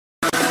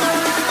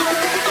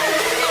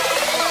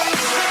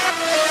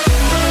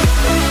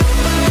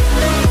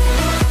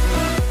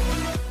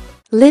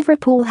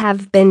Liverpool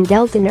have been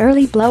dealt an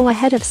early blow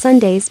ahead of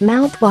Sunday's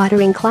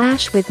mouthwatering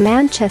clash with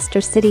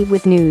Manchester City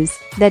with news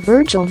that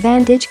Virgil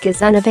van Dijk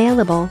is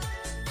unavailable.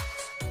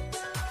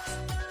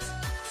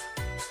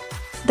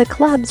 The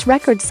club's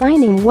record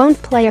signing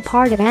won't play a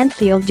part at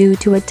Anfield due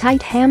to a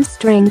tight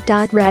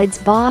hamstring.Reds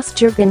boss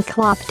Jurgen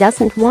Klopp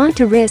doesn't want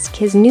to risk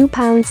his new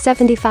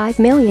 £75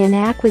 million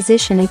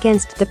acquisition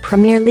against the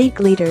Premier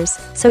League leaders,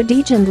 so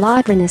Dejan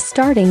Lovren is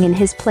starting in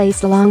his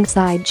place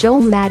alongside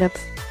Joel Matip.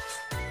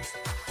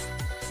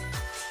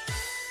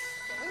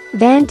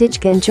 Van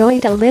Dijk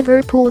enjoyed a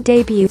Liverpool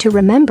debut to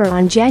remember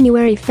on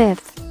January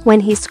 5 when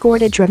he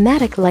scored a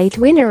dramatic late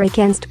winner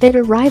against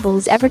bitter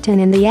rivals Everton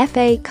in the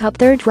FA Cup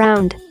third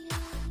round.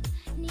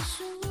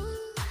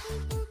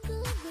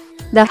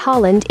 The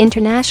Holland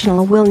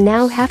international will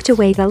now have to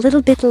wait a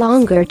little bit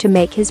longer to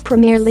make his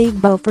Premier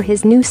League debut for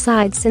his new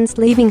side since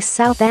leaving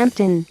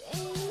Southampton.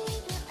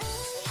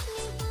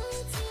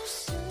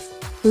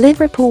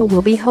 Liverpool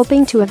will be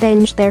hoping to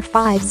avenge their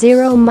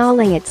 5-0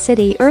 mauling at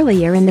City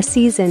earlier in the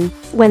season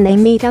when they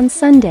meet on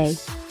Sunday.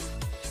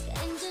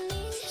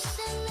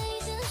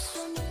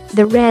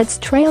 The Reds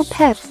trail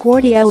Pep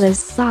Guardiola's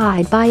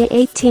side by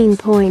 18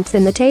 points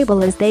in the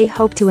table as they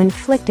hope to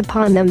inflict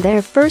upon them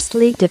their first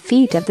league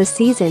defeat of the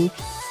season.